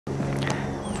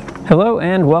Hello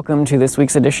and welcome to this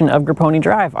week's edition of Grappone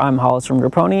Drive. I'm Hollis from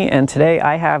Grappone, and today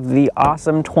I have the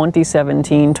awesome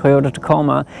 2017 Toyota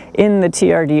Tacoma in the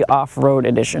TRD Off-Road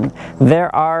Edition.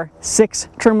 There are 6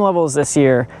 trim levels this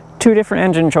year, 2 different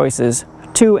engine choices,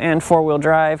 2 and 4-wheel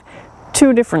drive,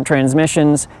 2 different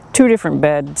transmissions, 2 different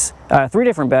beds, 3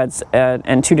 different beds,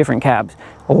 and 2 different cabs.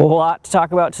 A lot to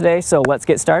talk about today, so let's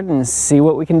get started and see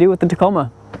what we can do with the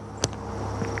Tacoma.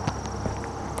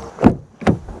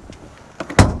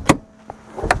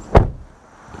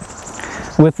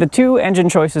 With the 2 engine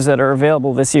choices that are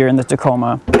available this year in the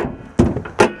Tacoma,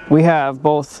 we have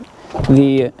both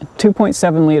the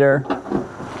 2.7 liter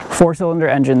 4-cylinder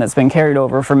engine that's been carried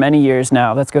over for many years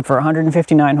now. That's good for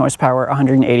 159 horsepower,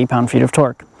 180 pound-feet of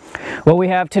torque. What we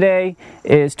have today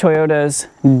is Toyota's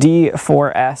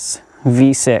D4S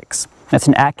V6. That's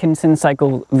an Atkinson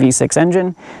cycle V6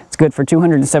 engine. It's good for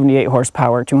 278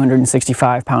 horsepower,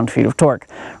 265 pound-feet of torque.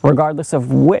 Regardless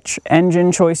of which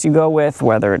engine choice you go with,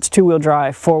 whether it's 2-wheel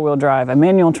drive, 4-wheel drive, a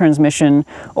manual transmission,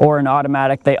 or an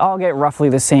automatic, they all get roughly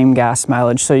the same gas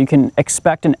mileage, so you can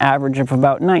expect an average of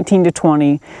about 19 to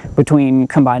 20 between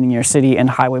combining your city and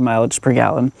highway mileage per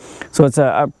gallon. So it's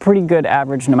a pretty good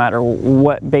average no matter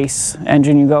what base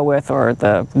engine you go with, or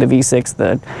the V6,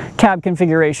 the cab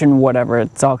configuration, whatever.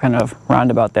 It's all kind of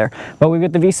roundabout there. But we've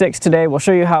got the V6 today. We'll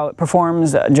show you how it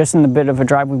performs just in the bit of a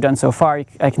drive we've done so far.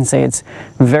 I can say it's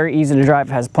very easy to drive.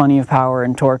 It has plenty of power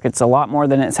and torque. It's a lot more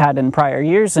than it's had in prior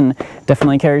years and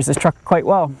definitely carries this truck quite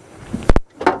well.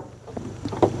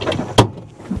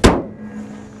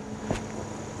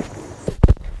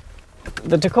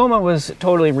 The Tacoma was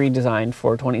totally redesigned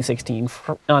for 2016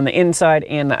 on the inside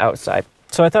and the outside.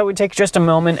 So I thought we'd take just a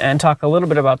moment and talk a little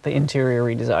bit about the interior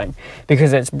redesign,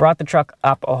 because it's brought the truck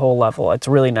up a whole level. It's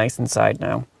really nice inside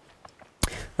now.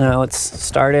 Now let's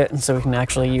start it so we can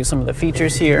actually use some of the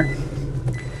features here.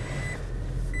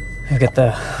 We've got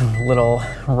the little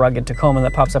rugged Tacoma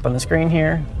that pops up on the screen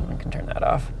here. I can turn that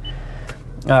off.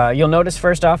 You'll notice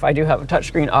first off, I do have a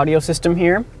touchscreen audio system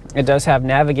here. It does have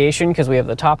navigation because we have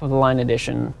the top of the line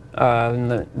edition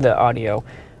in the audio.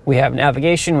 We have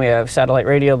navigation, we have satellite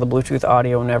radio, the Bluetooth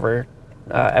audio, and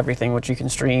everything which you can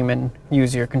stream and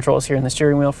use your controls here in the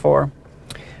steering wheel for.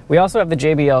 We also have the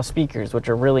JBL speakers, which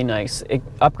are really nice. It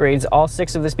upgrades all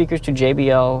 6 of the speakers to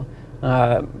JBL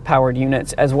powered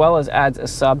units, as well as adds a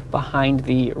sub behind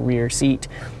the rear seat.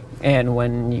 And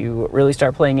when you really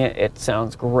start playing it, it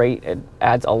sounds great. It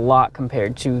adds a lot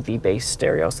compared to the base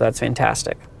stereo, so that's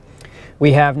fantastic.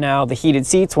 We have now the heated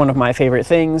seats, one of my favorite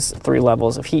things, 3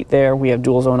 levels of heat there. We have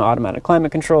dual zone automatic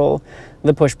climate control,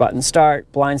 the push button start,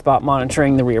 blind spot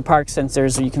monitoring, the rear park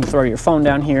sensors, so you can throw your phone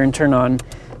down here and turn on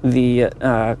the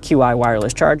QI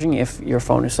wireless charging if your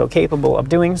phone is so capable of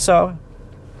doing so.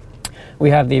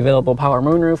 We have the available power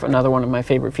moonroof, another one of my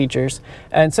favorite features.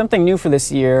 And something new for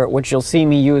this year, which you'll see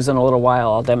me use in a little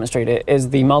while, I'll demonstrate it, is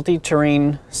the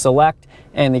multi-terrain select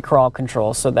and the crawl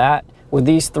control. So that, with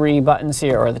these 3 buttons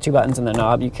here, or the 2 buttons in the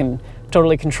knob, you can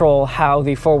totally control how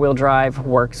the 4-wheel drive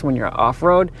works when you're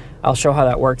off-road. I'll show how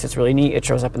that works. It's really neat. It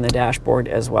shows up in the dashboard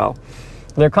as well.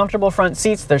 They're comfortable front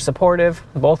seats. They're supportive.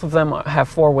 Both of them have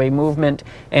 4-way movement,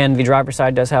 and the driver's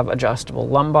side does have adjustable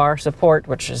lumbar support,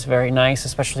 which is very nice,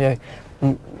 especially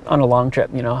on a long trip,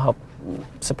 you know, help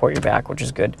support your back, which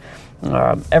is good.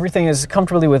 Everything is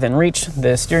comfortably within reach.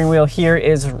 The steering wheel here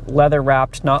is leather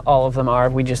wrapped. Not all of them are.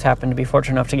 We just happen to be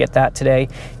fortunate enough to get that today.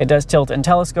 It does tilt and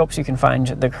telescope, so you can find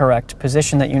the correct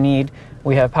position that you need.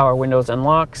 We have power windows and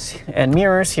locks and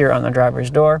mirrors here on the driver's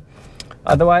door.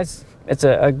 Otherwise, it's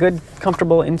a good,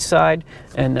 comfortable inside.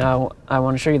 And now I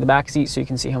want to show you the back seat so you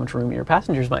can see how much room your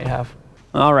passengers might have.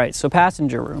 All right, so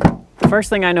passenger room. The first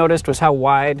thing I noticed was how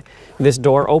wide this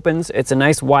door opens. It's a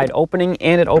nice wide opening,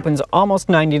 and it opens almost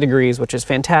 90 degrees, which is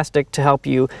fantastic to help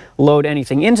you load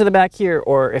anything into the back here,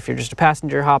 or if you're just a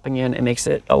passenger hopping in, it makes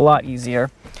it a lot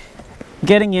easier.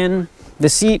 Getting in, the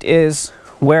seat is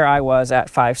where I was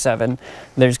at 5'7".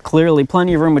 There's clearly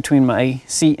plenty of room between my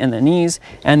seat and the knees,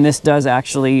 and this does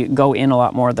actually go in a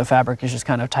lot more. The fabric is just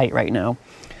kind of tight right now.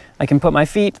 I can put my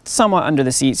feet somewhat under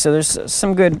the seat, so there's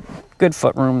some good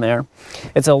foot room there.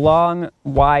 It's a long,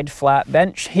 wide, flat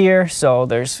bench here, so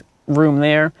there's room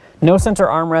there. No center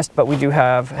armrest, but we do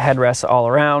have headrests all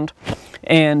around.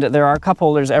 And there are cup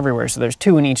holders everywhere, so there's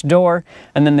 2 in each door,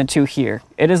 and then the 2 here.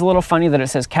 It is a little funny that it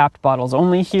says capped bottles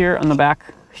only here on the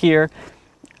back here.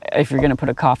 If you're going to put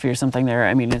a coffee or something there,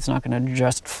 I mean, it's not going to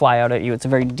just fly out at you. It's a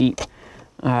very deep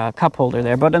cup holder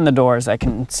there, but in the doors, I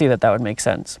can see that would make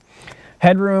sense.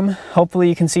 Headroom, hopefully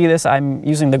you can see this. I'm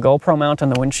using the GoPro mount on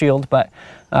the windshield, but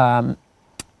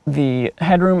The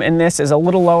headroom in this is a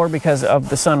little lower because of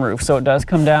the sunroof, so it does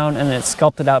come down and it's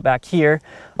sculpted out back here,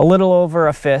 a little over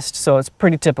a fist, so it's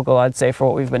pretty typical, I'd say, for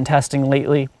what we've been testing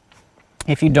lately.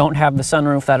 If you don't have the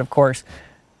sunroof, that of course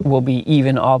will be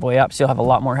even all the way up, so you'll have a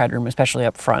lot more headroom, especially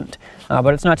up front.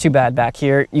 But it's not too bad back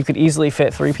here. You could easily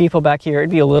fit 3 people back here. It'd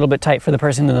be a little bit tight for the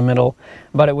person in the middle,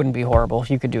 but it wouldn't be horrible.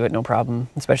 You could do it no problem,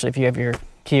 especially if you have your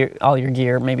gear, all your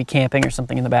gear, maybe camping or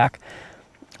something in the back.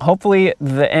 Hopefully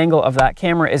the angle of that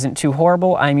camera isn't too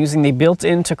horrible. I'm using the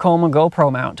built-in Tacoma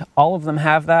GoPro mount. All of them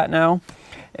have that now.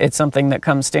 It's something that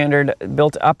comes standard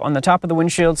built up on the top of the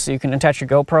windshield, so you can attach your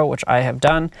GoPro, which I have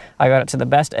done. I got it to the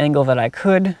best angle that I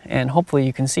could, and hopefully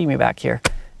you can see me back here.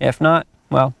 If not,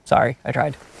 well, sorry, I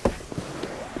tried.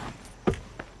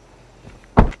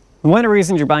 One of the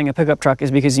reasons you're buying a pickup truck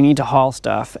is because you need to haul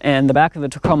stuff, and the back of the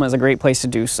Tacoma is a great place to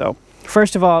do so.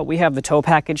 First of all, we have the tow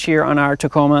package here on our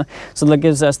Tacoma, so that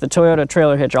gives us the Toyota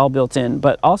trailer hitch all built in,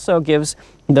 but also gives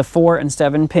the 4 and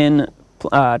 7 pin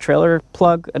trailer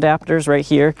plug adapters right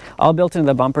here, all built into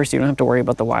the bumper, so you don't have to worry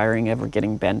about the wiring ever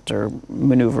getting bent or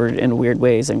maneuvered in weird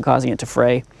ways and causing it to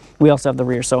fray. We also have the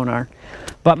rear sonar.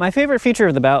 But my favorite feature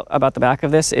of about the back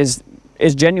of this is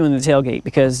genuinely the tailgate,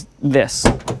 because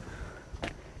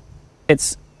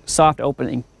it's soft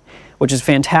opening, which is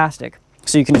fantastic.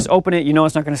 So you can just open it, you know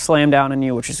it's not going to slam down on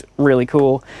you, which is really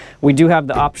cool. We do have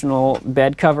the optional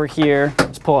bed cover here.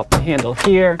 Let's pull up the handle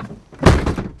here,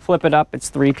 flip it up, it's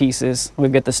 3 pieces.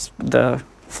 We've got the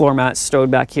floor mat stowed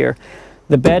back here.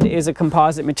 The bed is a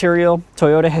composite material.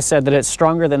 Toyota has said that it's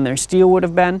stronger than their steel would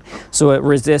have been, so it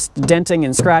resists denting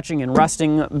and scratching and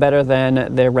rusting better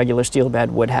than their regular steel bed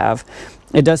would have.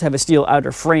 It does have a steel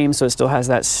outer frame, so it still has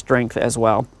that strength as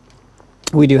well.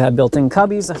 We do have built-in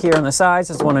cubbies here on the sides.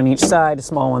 There's one on each side, a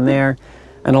small one there,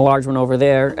 and a large one over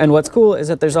there. And what's cool is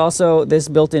that there's also this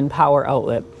built-in power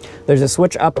outlet. There's a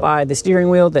switch up by the steering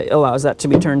wheel that allows that to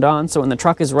be turned on. So when the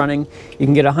truck is running, you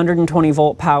can get 120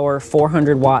 volt power,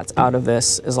 400 watts out of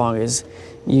this, as long as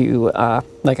you,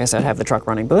 like I said, have the truck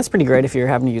running. But that's pretty great if you're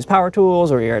having to use power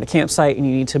tools, or you're at a campsite and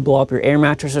you need to blow up your air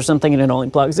mattress or something and it only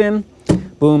plugs in.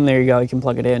 Boom, there you go. You can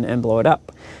plug it in and blow it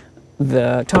up.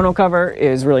 The tonneau cover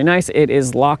is really nice. It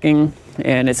is locking,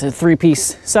 and it's a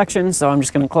 3-piece section, so I'm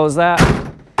just going to close that.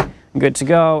 Good to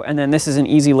go. And then this is an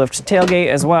easy lift tailgate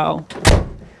as well.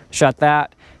 Shut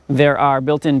that. There are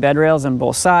built-in bed rails on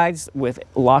both sides with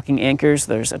locking anchors.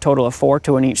 There's a total of 4,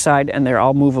 2 on each side, and they're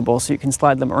all movable, so you can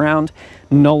slide them around.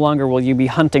 No longer will you be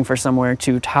hunting for somewhere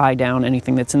to tie down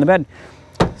anything that's in the bed.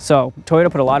 So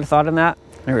Toyota put a lot of thought in that.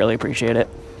 I really appreciate it.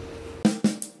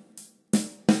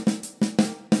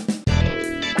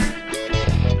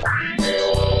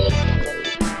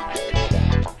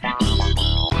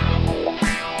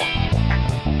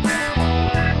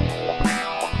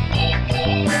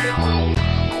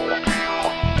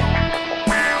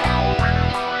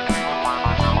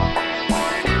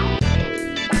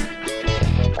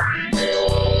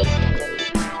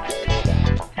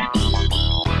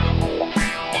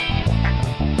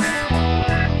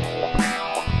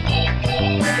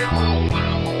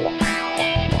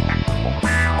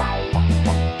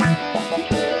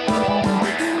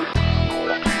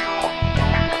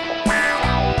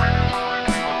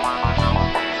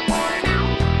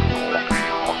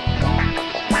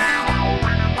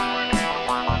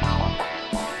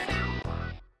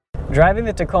 Driving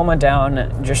the Tacoma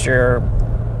down just your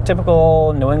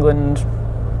typical New England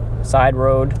side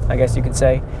road, I guess you could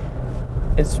say,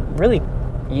 it's really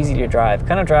easy to drive.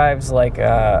 Kind of drives like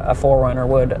a 4Runner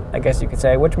would, I guess you could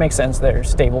say, which makes sense. They're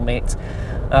stable mates.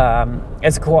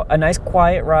 It's a nice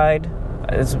quiet ride.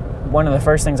 It's one of the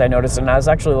first things I noticed, and I was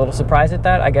actually a little surprised at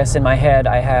that. I guess in my head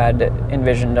I had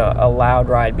envisioned a loud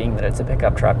ride, being that it's a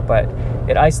pickup truck, but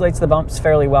it isolates the bumps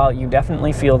fairly well. You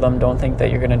definitely feel them. Don't think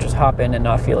that you're going to just hop in and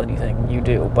not feel anything. You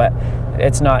do, but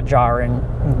it's not jarring.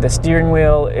 The steering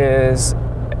wheel is,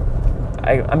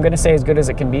 I'm going to say, as good as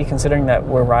it can be, considering that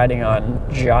we're riding on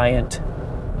giant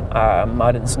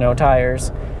mud and snow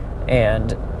tires,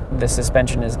 and the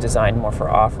suspension is designed more for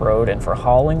off-road and for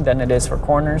hauling than it is for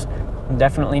corners.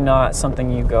 Definitely not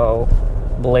something you go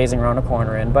blazing around a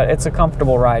corner in, but it's a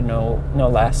comfortable ride, no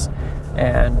less.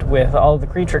 And with all the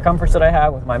creature comforts that I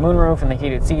have with my moonroof and the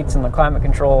heated seats and the climate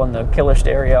control and the killer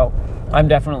stereo, I'm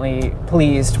definitely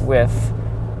pleased with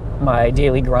my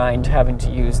daily grind having to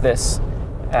use this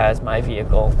as my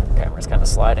vehicle. The camera's kind of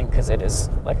sliding because it is,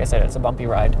 like I said, it's a bumpy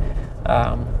ride.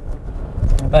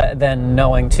 But then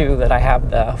knowing too that I have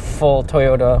the full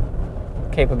Toyota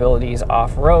capabilities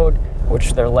off-road,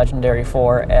 which they're legendary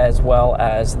for, as well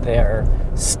as their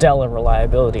stellar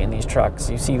reliability in these trucks.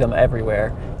 You see them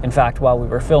everywhere. In fact, while we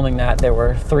were filming that, there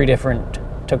were 3 different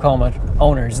Tacoma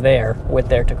owners there with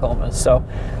their Tacomas. So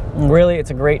really,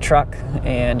 it's a great truck,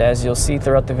 and as you'll see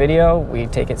throughout the video, we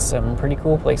take it some pretty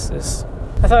cool places.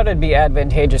 I thought it'd be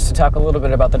advantageous to talk a little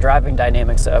bit about the driving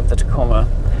dynamics of the Tacoma.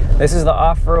 This is the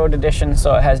off-road edition,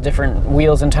 so it has different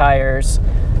wheels and tires,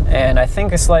 and I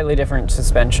think a slightly different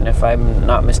suspension, if I'm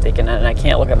not mistaken, and I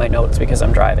can't look at my notes because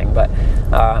I'm driving, but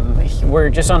we're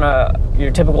just on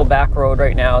your typical back road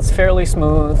right now. It's fairly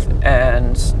smooth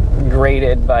and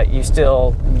graded, but you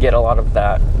still get a lot of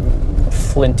that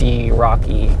flinty,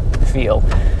 rocky feel.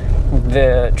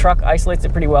 The truck isolates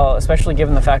it pretty well, especially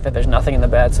given the fact that there's nothing in the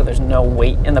bed, so there's no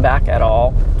weight in the back at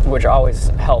all, which always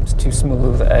helps to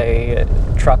smooth a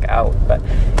truck out. But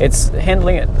it's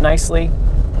handling it nicely.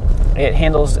 It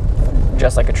handles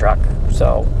just like a truck,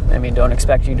 so I mean, don't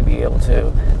expect you to be able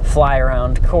to fly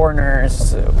around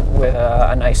corners with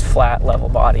a nice flat level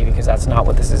body, because that's not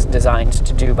what this is designed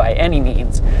to do by any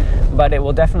means. But it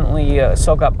will definitely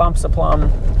soak up bumps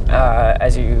aplomb.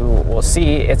 As you will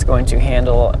see, it's going to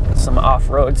handle some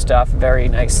off-road stuff very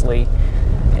nicely,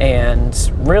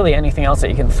 and really anything else that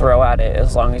you can throw at it,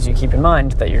 as long as you keep in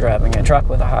mind that you're driving a truck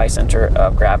with a high center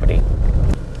of gravity.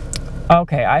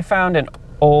 Okay, I found an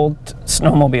old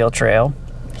snowmobile trail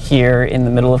here in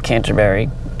the middle of Canterbury,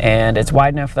 and it's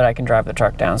wide enough that I can drive the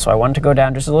truck down. So I wanted to go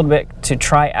down just a little bit to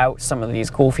try out some of these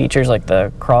cool features like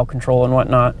the crawl control and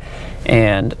whatnot.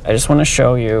 And I just want to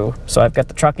show you. So I've got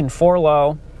the truck in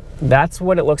 4-low. That's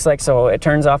what it looks like. So it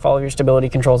turns off all of your stability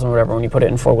controls and whatever when you put it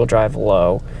in 4-wheel drive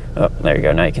low. Oh, there you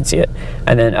go. Now you can see it.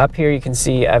 And then up here you can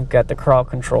see I've got the crawl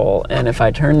control. And if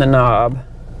I turn the knob,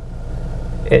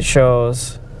 it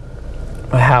shows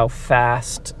how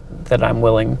fast that I'm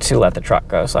willing to let the truck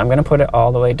go. So I'm going to put it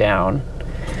all the way down,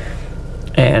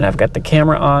 and I've got the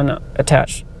camera on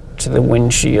attached to the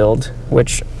windshield,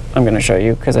 which I'm going to show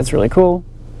you because that's really cool.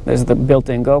 There's the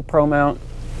built-in GoPro mount.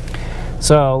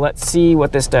 So let's see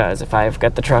what this does. If I've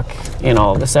got the truck in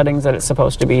all the settings that it's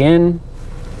supposed to be in,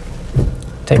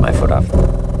 take my foot off.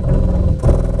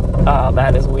 Oh,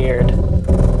 that is weird.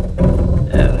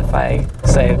 And if I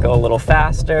say go a little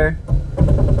faster,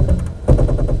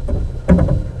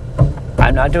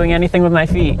 I'm not doing anything with my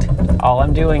feet. All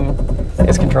I'm doing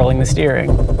is controlling the steering.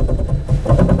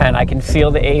 And I can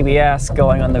feel the ABS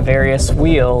going on the various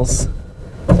wheels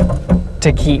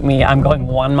to keep me, I'm going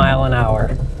 1 mile an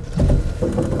hour.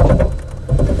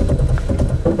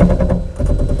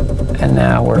 And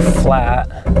now we're flat.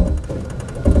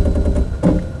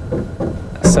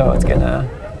 So it's gonna,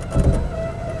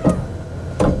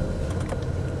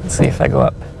 let's see if I go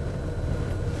up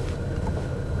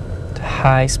to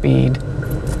high speed.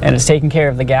 And it's taking care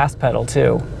of the gas pedal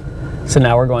too. So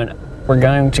now we're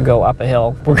going to go up a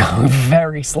hill. We're going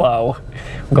very slow.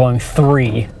 We're going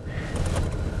 3.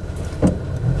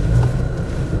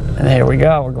 And there we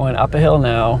go. We're going up a hill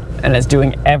now, and it's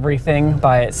doing everything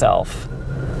by itself.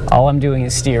 All I'm doing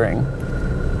is steering.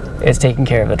 It's taking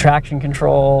care of the traction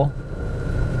control.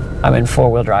 I'm in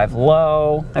 4-wheel drive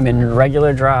low. I'm in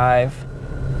regular drive.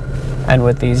 And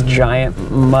with these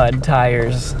giant mud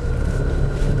tires,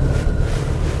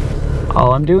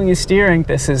 all I'm doing is steering.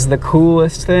 This is the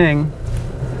coolest thing.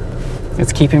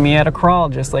 It's keeping me at a crawl,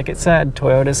 just like it said.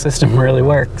 Toyota's system really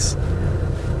works.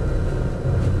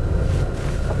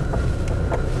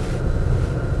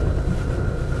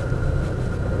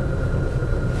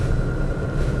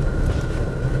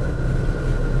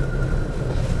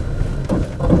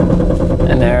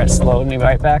 And there, it slowed me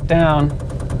right back down.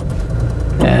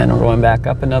 And we're going back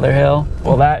up another hill.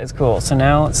 Well, that is cool. So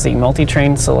now let's see,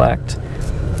 multi-train select.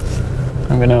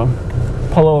 I'm gonna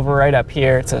pull over right up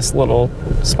here. It's this little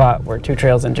spot where 2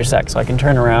 trails intersect, so I can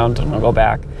turn around and I'll go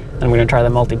back. And I'm gonna try the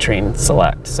multi-train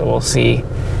select. So we'll see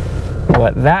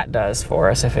what that does for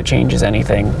us, if it changes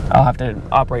anything. I'll have to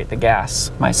operate the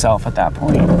gas myself at that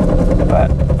point.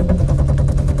 But,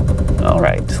 all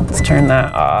right, let's turn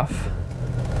that off.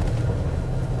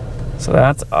 So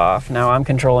that's off. Now I'm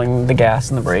controlling the gas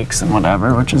and the brakes and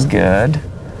whatever, which is good.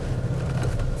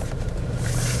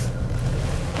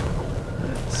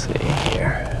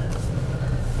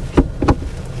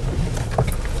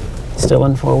 Still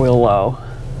in 4-wheel low,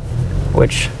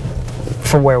 which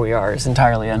for where we are is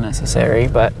entirely unnecessary,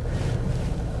 but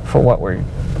for what we're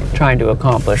trying to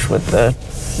accomplish with the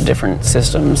different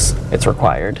systems, it's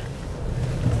required.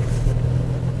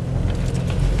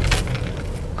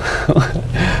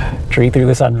 Tree through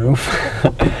the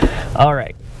sunroof. All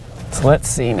right, so let's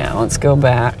see now. Let's go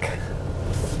back.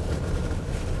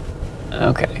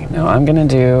 Okay, now I'm gonna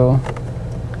do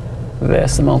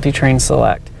this, the multi-train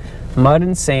select. Mud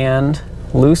and sand,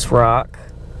 loose rock,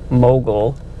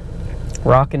 mogul,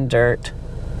 rock and dirt,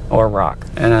 or rock.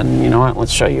 And then, you know what,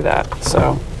 let's show you that.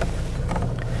 So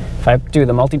if I do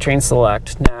the multi-train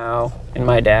select, now in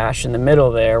my dash in the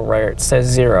middle there where it says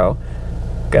 0,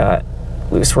 got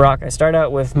loose rock. I start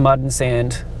out with mud and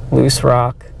sand, loose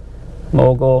rock,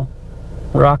 mogul,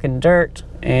 rock and dirt,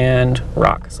 and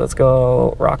rock. So let's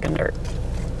go rock and dirt.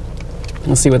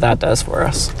 Let's see what that does for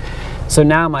us. So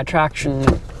now my traction,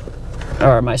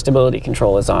 or my stability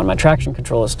control is on. My traction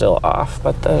control is still off,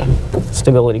 but the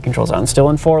stability control is on. Still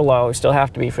in 4 low, still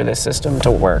have to be for this system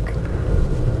to work.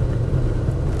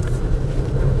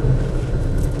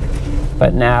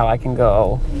 But now I can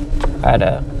go at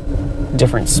a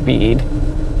different speed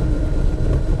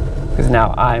because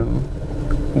now I'm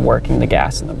working the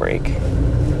gas and the brake.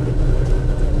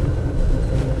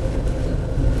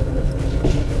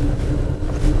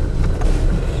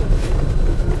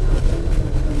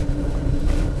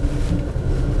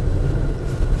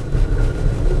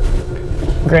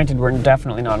 Granted, we're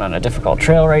definitely not on a difficult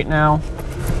trail right now,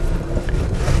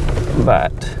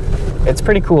 but it's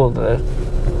pretty cool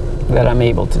that I'm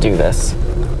able to do this.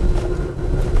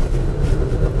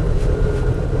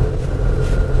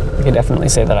 I can definitely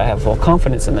say that I have full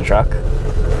confidence in the truck.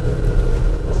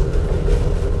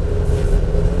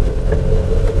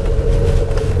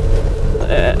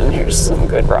 And here's some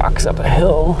good rocks up a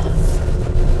hill.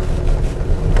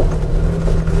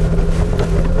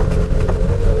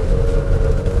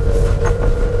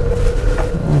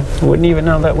 Wouldn't even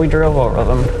know that we drove over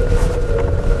them.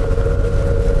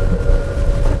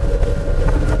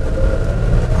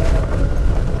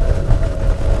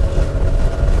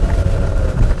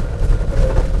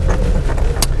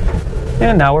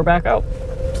 And now we're back out.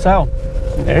 So,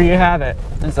 there you have it.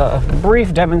 It's a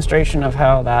brief demonstration of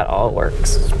how that all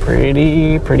works. It's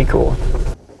pretty cool.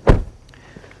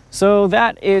 So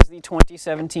that is the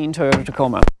 2017 Toyota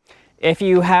Tacoma. If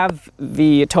you have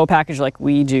the tow package like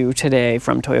we do today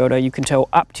from Toyota, you can tow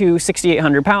up to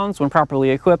 6,800 pounds when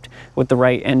properly equipped with the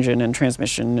right engine and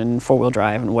transmission and four-wheel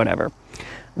drive and whatever.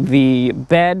 The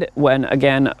bed, when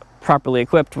again properly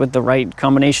equipped with the right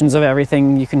combinations of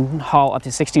everything, you can haul up to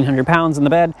 1,600 pounds in the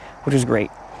bed, which is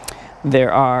great.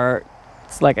 There are,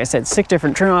 like I said, 6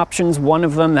 different trim options. One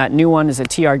of them, that new one, is a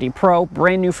TRD Pro,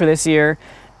 brand new for this year.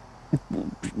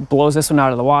 Blows this one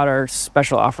out of the water.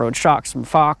 Special off-road shocks from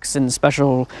Fox and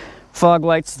special fog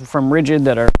lights from Rigid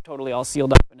that are totally all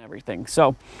sealed up and everything.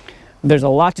 So there's a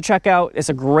lot to check out. It's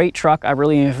a great truck. I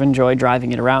really have enjoyed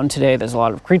driving it around today. There's a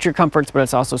lot of creature comforts, but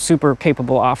it's also super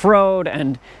capable off-road,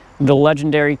 and the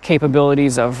legendary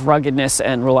capabilities of ruggedness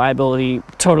and reliability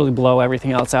totally blow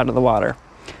everything else out of the water.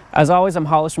 As always, I'm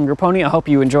Hollis from Grappone. I hope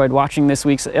you enjoyed watching this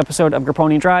week's episode of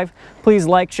Grappone Drive. Please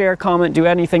like, share, comment, do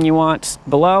anything you want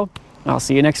below. I'll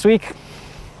see you next week.